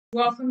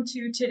Welcome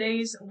to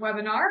today's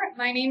webinar.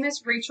 My name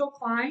is Rachel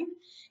Klein,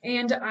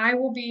 and I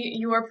will be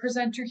your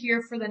presenter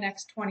here for the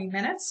next 20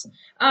 minutes.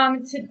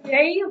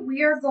 Today,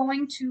 we are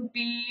going to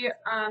be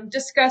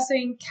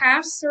discussing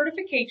CASS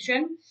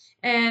certification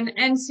and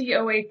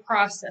NCOA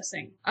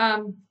processing.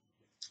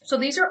 So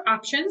these are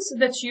options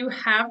that you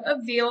have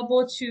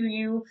available to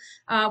you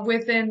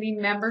within the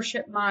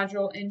membership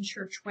module in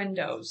Church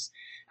Windows.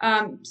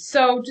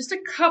 So just a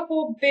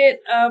couple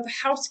bit of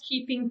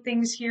housekeeping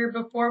things here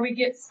before we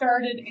get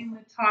started in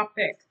the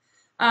topic.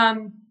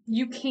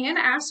 You can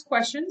ask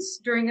questions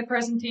during the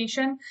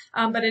presentation,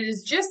 but it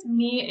is just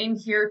me in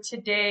here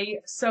today.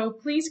 So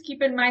please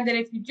keep in mind that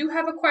if you do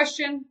have a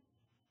question,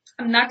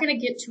 I'm not going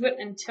to get to it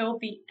until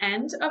the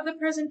end of the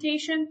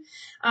presentation.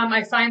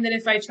 I find that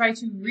if I try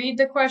to read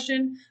the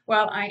question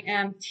while I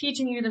am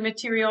teaching you the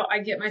material, I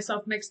get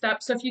myself mixed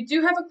up. So if you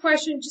do have a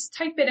question, just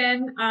type it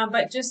in,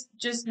 but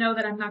just know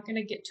that I'm not going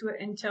to get to it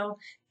until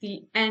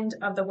the end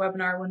of the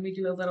webinar when we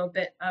do a little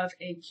bit of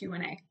a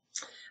Q&A.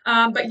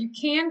 But you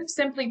can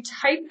simply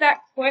type that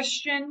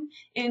question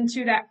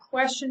into that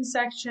question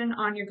section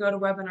on your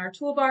GoToWebinar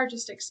toolbar.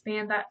 Just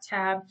expand that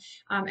tab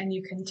and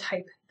you can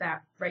type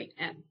that right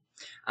in.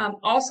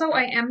 Also,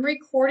 I am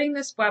recording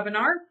this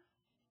webinar.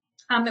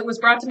 It was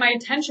brought to my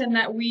attention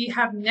that we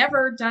have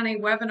never done a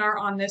webinar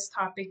on this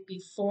topic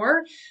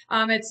before.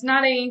 It's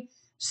not a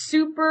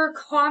super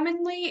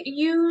commonly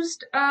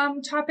used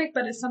topic,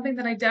 but it's something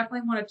that I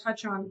definitely want to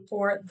touch on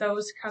for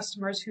those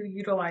customers who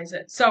utilize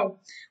it. So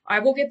I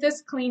will get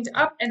this cleaned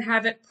up and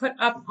have it put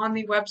up on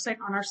the website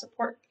on our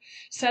support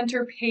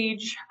center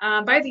page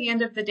by the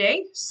end of the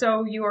day,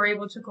 so you are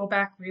able to go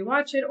back,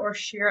 rewatch it, or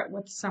share it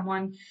with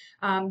someone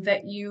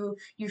that you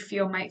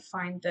feel might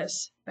find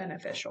this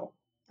beneficial.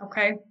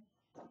 Okay.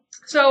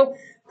 So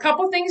a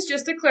couple things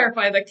just to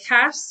clarify. The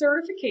CASS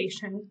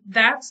certification,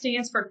 that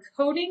stands for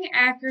Coding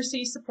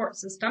Accuracy Support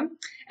System.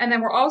 And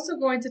then we're also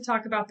going to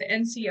talk about the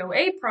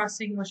NCOA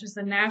processing, which is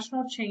the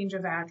National Change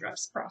of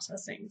Address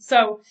processing.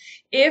 So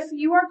if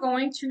you are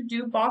going to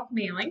do bulk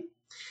mailing,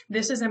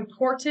 this is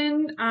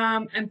important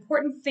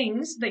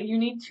things that you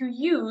need to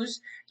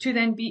use to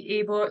then be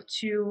able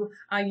to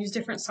use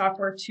different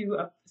software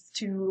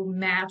to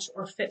match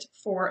or fit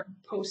for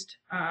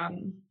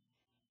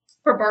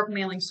for bulk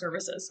mailing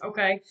services,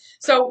 okay?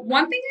 So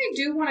one thing I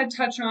do want to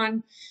touch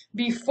on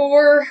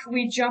before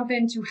we jump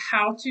into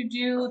how to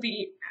do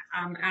the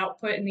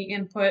output and the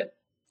input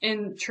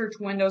in Church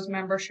Windows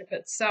membership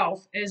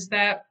itself is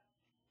that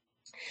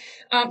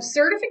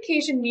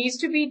certification needs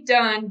to be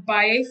done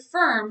by a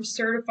firm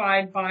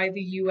certified by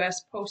the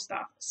U.S. Post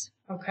Office,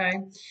 okay?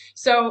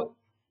 So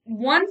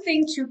one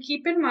thing to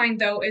keep in mind,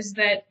 though, is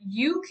that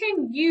you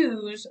can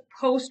use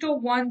Postal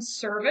One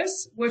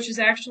service, which is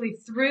actually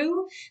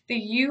through the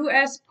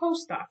U.S.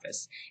 Post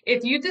Office.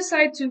 If you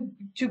decide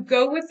to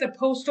go with the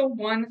Postal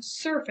One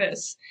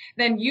service,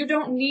 then you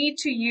don't need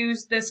to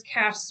use this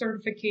CASS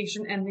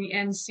certification and the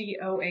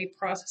NCOA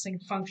processing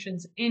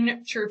functions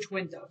in Church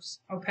Windows,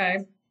 okay?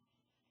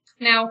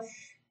 Now,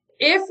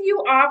 if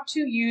you opt to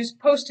use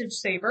Postage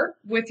Saver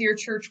with your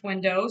Church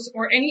Windows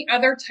or any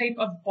other type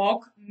of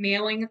bulk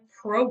mailing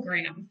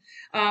program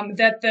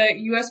that the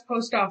U.S.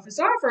 Post Office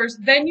offers,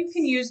 then you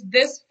can use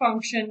this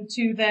function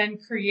to then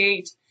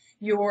create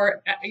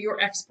your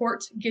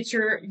export, get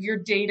your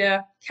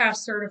data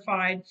CASS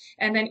certified,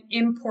 and then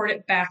import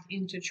it back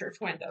into Church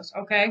Windows,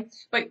 okay?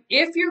 But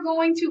if you're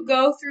going to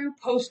go through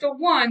Postal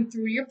One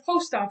through your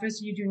post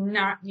office, you do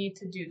not need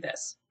to do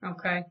this,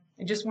 okay?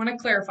 I just want to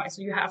clarify,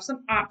 so you have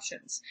some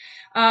options.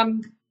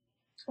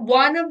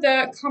 One of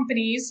the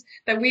companies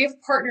that we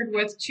have partnered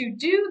with to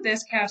do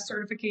this CASS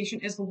certification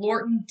is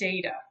Lorton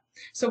Data.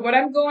 So what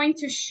I'm going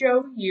to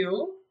show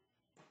you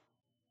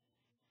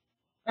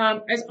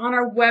is on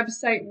our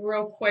website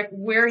real quick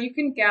where you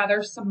can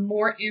gather some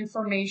more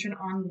information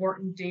on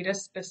Lorton Data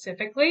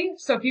specifically.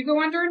 So if you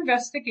go under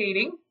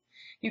Investigating,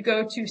 you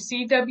go to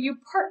CW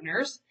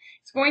Partners,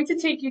 it's going to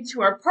take you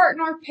to our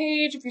partner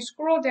page. If you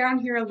scroll down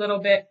here a little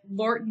bit,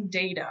 Lorton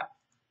Data.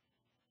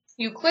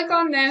 You click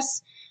on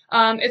this.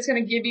 It's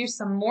going to give you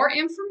some more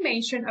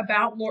information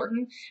about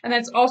Lorton, and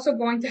that's also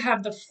going to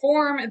have the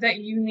form that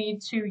you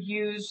need to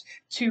use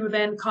to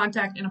then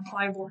contact and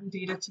apply Lorton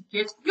Data to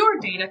get your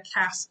data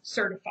CASS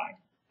certified,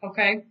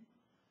 okay?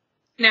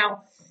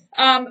 Now,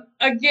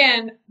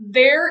 again,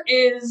 there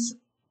is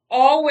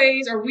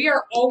always, or we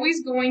are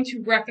always going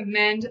to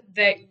recommend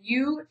that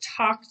you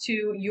talk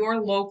to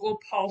your local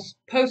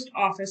post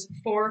office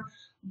for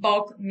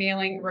bulk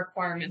mailing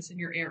requirements in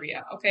your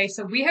area. Okay,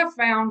 so we have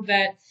found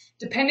that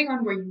depending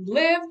on where you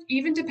live,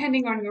 even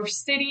depending on your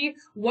city,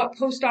 what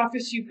post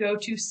office you go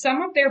to,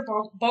 some of their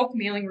bulk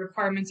mailing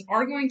requirements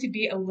are going to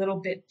be a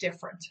little bit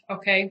different.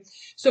 Okay,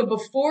 so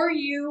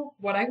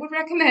what I would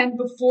recommend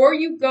before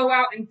you go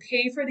out and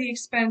pay for the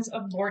expense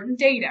of Lorton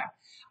Data,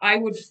 I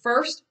would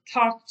first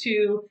talk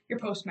to your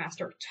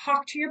postmaster,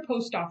 talk to your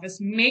post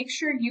office, make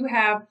sure you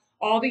have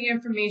all the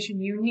information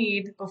you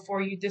need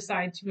before you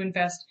decide to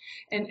invest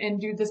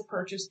and do this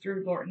purchase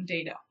through Lorton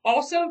Data.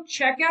 Also,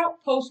 check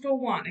out Postal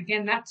One.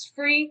 Again, that's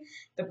free.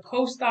 The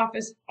post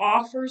office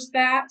offers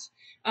that.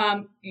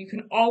 You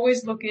can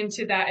always look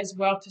into that as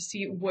well to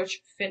see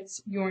which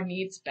fits your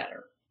needs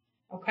better.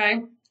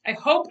 Okay? I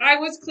hope I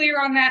was clear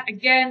on that.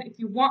 Again, if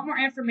you want more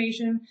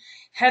information,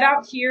 head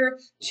out here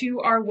to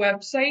our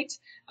website.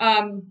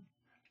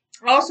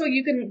 Also,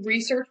 you can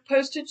research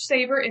Postage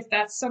Saver if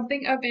that's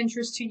something of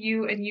interest to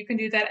you, and you can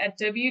do that at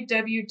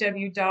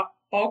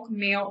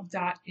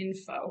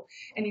www.bulkmail.info,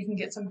 and you can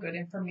get some good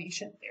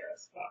information there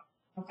as well.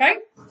 Okay,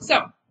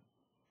 so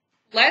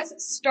let's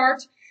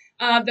start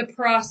the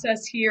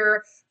process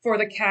here for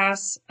the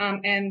CASS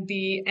and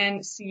the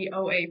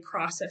NCOA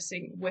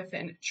processing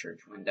within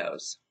Church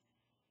Windows.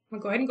 I'm going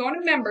to go ahead and go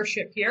into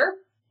membership here,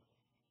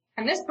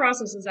 and this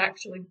process is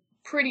actually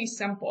pretty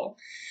simple.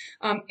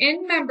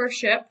 In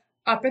membership,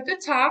 up at the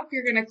top,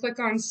 you're going to click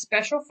on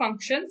Special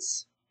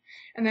Functions,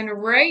 and then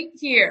right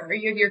here,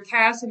 you have your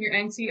CASS and your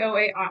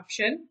NCOA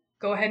option.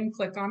 Go ahead and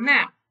click on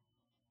that.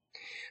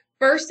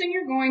 First thing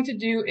you're going to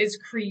do is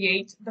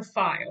create the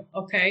file,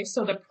 okay?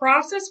 So the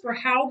process for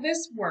how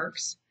this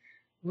works,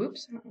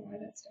 whoops, I don't know why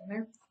that's down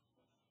there,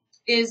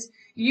 is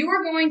you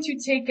are going to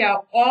take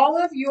out all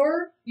of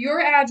your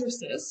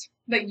addresses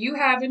that you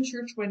have in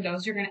Church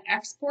Windows. You're going to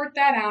export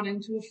that out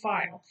into a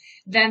file.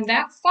 Then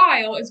that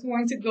file is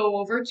going to go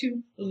over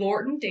to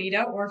Lorton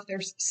Data, or if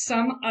there's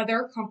some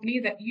other company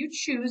that you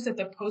choose that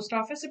the post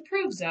office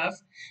approves of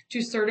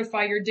to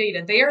certify your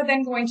data. They are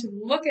then going to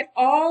look at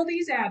all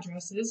these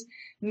addresses,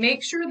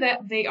 make sure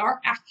that they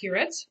are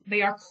accurate,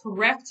 they are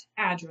correct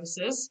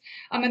addresses,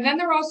 and then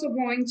they're also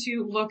going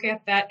to look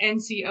at that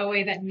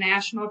NCOA, that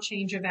National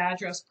Change of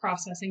Address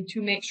processing,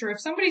 to make sure if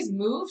somebody's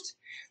moved,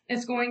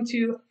 it's going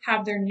to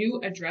have their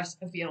new address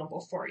available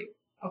for you,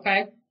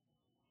 okay?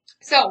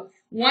 So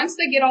once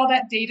they get all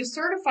that data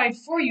certified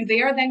for you,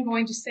 they are then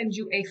going to send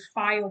you a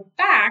file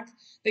back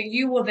that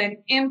you will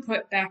then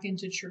input back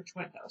into Church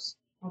Windows,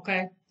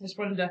 okay? Just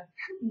wanted to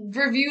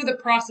review the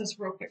process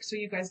real quick so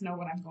you guys know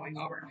what I'm going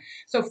over.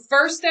 So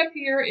first step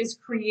here is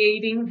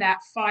creating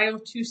that file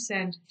to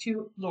send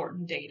to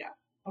Lorton Data.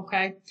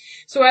 Okay,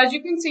 so as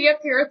you can see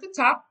up here at the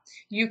top,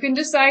 you can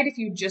decide if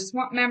you just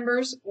want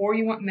members or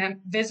you want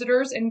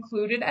visitors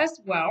included as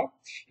well.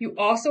 You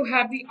also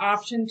have the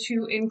option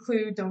to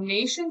include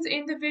donations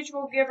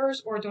individual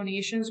givers or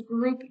donations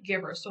group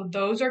givers. So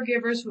those are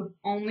givers who have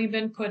only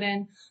been put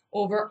in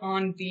over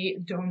on the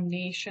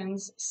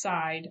donations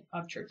side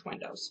of Church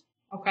Windows.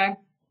 Okay.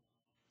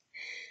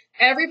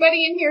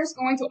 Everybody in here is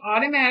going to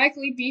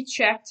automatically be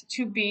checked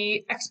to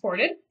be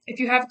exported. If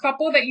you have a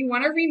couple that you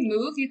want to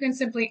remove, you can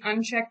simply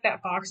uncheck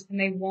that box and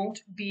they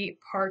won't be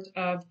part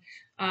of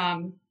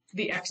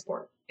the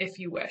export if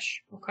you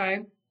wish,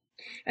 okay?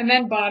 And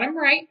then bottom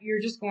right,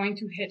 you're just going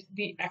to hit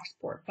the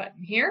export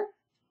button here.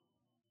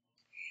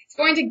 It's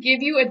going to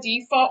give you a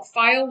default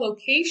file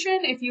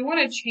location. If you want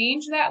to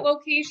change that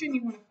location,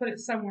 you want to put it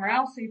somewhere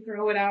else, so you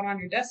throw it out on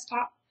your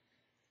desktop,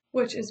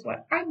 which is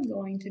what I'm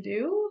going to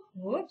do.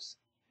 Whoops.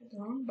 The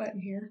wrong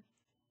button here.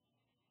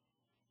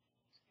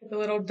 Hit the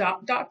little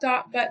dot, dot,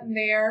 dot button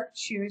there.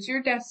 Choose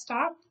your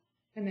desktop,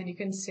 and then you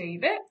can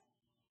save it.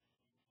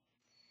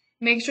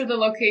 Make sure the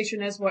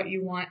location is what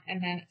you want,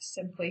 and then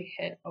simply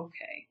hit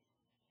OK.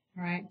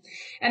 All right.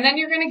 And then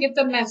you're going to get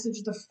the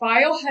message. The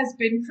file has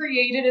been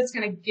created. It's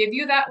going to give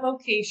you that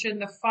location.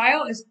 The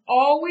file is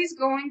always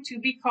going to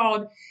be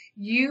called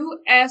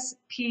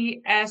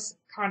USPS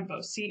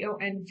Convo,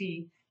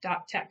 C-O-N-V.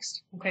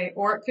 .text, okay,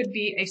 or it could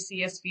be a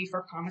CSV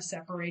for comma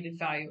separated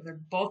value. They're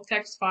both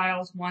text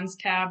files. One's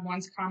tab,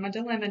 one's comma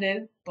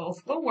delimited.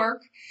 Both will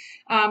work.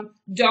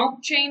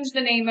 Don't change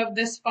the name of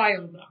this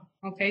file though,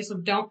 okay, so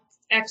don't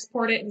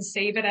export it and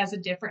save it as a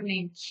different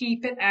name.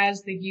 Keep it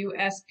as the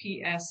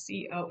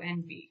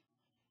USPSCONV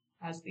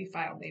as the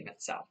file name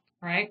itself,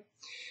 all right?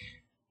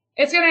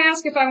 It's going to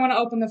ask if I want to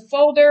open the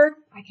folder.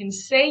 I can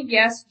say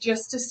yes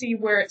just to see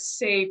where it's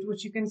saved,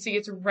 which you can see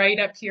it's right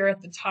up here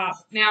at the top.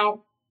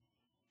 Now,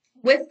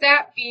 with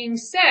that being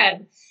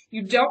said,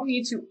 you don't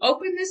need to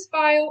open this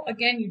file.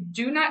 Again, you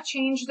do not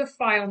change the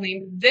file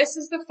name. This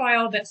is the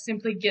file that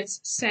simply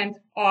gets sent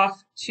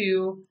off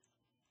to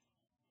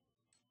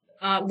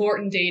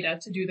Lorton Data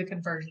to do the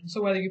conversion.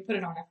 So whether you put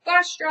it on a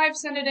flash drive,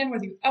 send it in,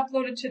 whether you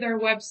upload it to their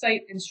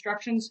website,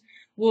 instructions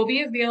will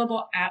be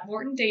available at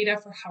Lorton Data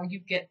for how you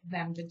get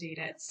them the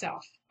data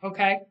itself.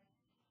 Okay?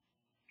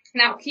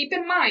 Now, keep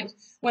in mind,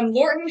 when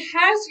Lorton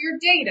has your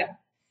data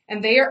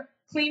and they are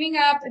cleaning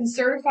up and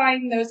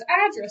certifying those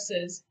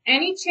addresses,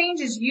 any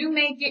changes you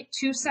may get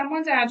to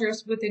someone's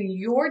address within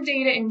your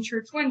data in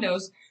Church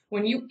Windows,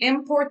 when you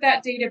import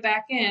that data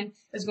back in,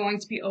 is going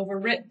to be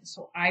overwritten.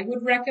 So I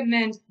would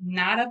recommend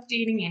not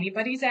updating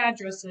anybody's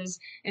addresses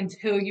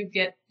until you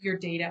get your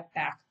data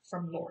back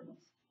from Lorton,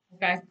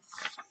 okay?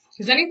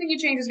 Because anything you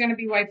change is going to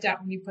be wiped out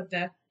when you put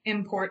the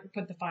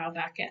file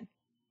back in,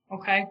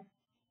 okay?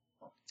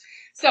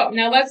 So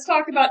now let's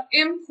talk about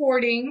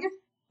importing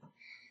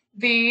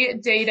the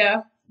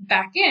data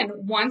back in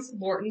once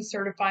Lorton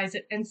certifies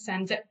it and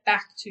sends it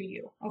back to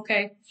you,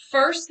 okay?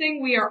 First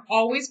thing we are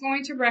always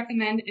going to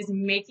recommend is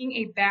making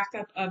a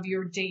backup of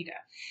your data.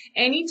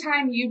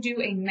 Anytime you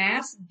do a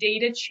mass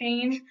data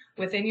change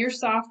within your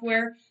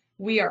software,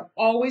 we are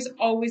always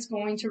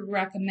going to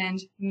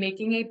recommend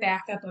making a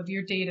backup of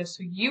your data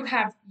so you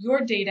have your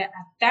data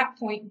at that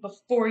point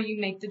before you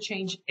make the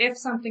change. If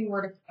something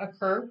were to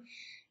occur,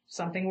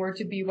 something were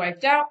to be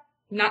wiped out,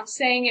 not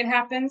saying it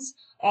happens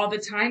all the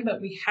time,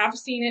 but we have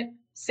seen it.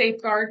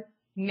 Safeguard,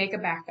 make a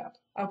backup,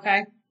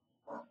 okay?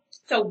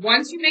 So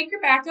once you make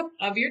your backup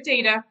of your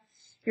data,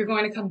 you're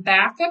going to come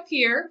back up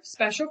here,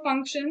 Special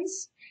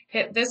Functions,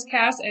 hit this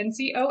CASS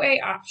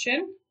NCOA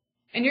option,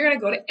 and you're going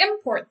to go to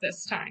Import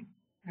this time,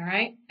 all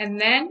right? And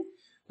then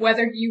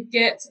whether you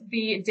get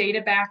the data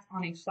back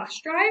on a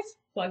flash drive,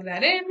 plug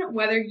that in,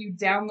 whether you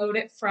download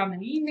it from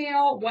an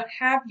email, what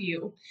have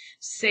you,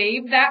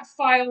 save that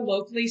file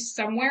locally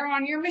somewhere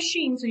on your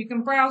machine so you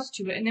can browse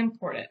to it and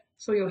import it.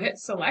 So you'll hit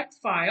Select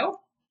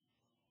File.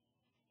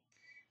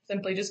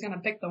 Simply just going to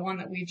pick the one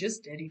that we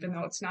just did, even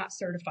though it's not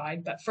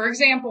certified. But for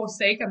example's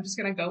sake, I'm just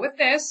going to go with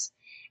this,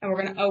 and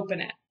we're going to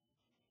open it.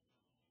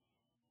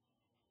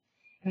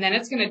 And then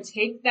it's going to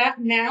take that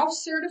now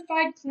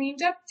certified,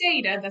 cleaned up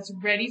data that's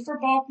ready for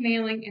bulk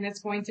mailing, and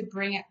it's going to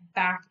bring it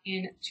back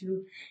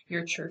into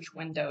your church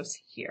windows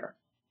here.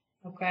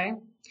 Okay?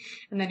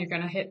 And then you're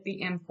going to hit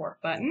the Import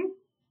button.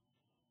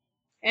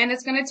 And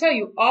it's going to tell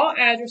you all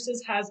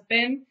addresses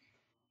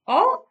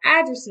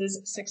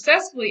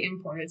successfully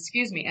imported,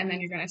 and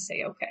then you're going to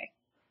say OK.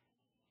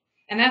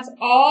 And that's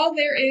all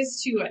there is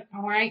to it,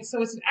 all right?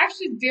 So it's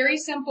actually a very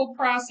simple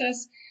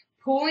process,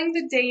 pulling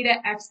the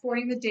data,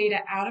 exporting the data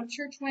out of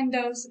church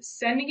windows,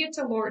 sending it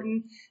to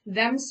Lorton,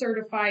 them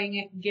certifying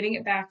it, getting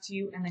it back to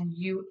you, and then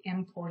you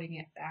importing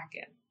it back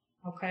in,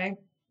 okay?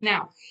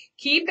 Now,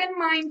 keep in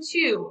mind,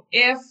 too,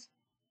 if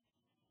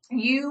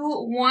you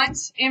want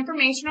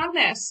information on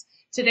this,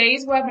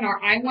 today's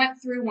webinar, I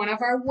went through one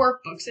of our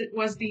workbooks. It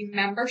was the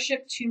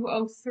Membership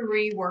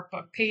 203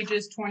 workbook,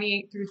 pages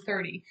 28 through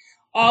 30.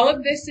 All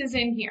of this is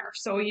in here.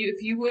 So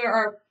if you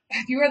are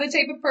the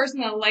type of person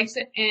that likes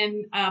it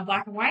in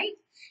black and white,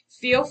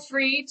 feel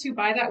free to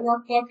buy that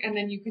workbook, and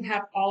then you can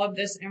have all of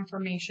this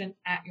information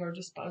at your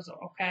disposal,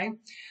 okay?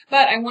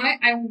 But I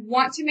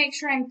want to make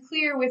sure I'm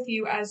clear with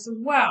you as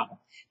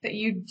well that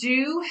you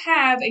do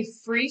have a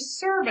free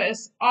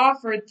service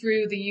offered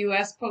through the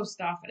U.S.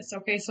 Post Office,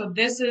 okay? So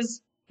this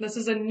is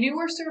a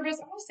newer service.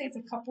 I want to say it's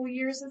a couple of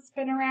years it's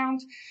been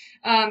around.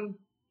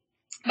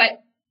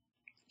 But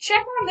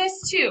check on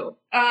this too.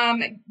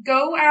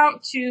 Go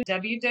out to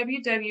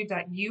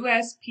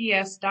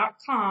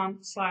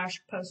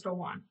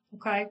www.usps.com/postal1,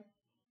 okay?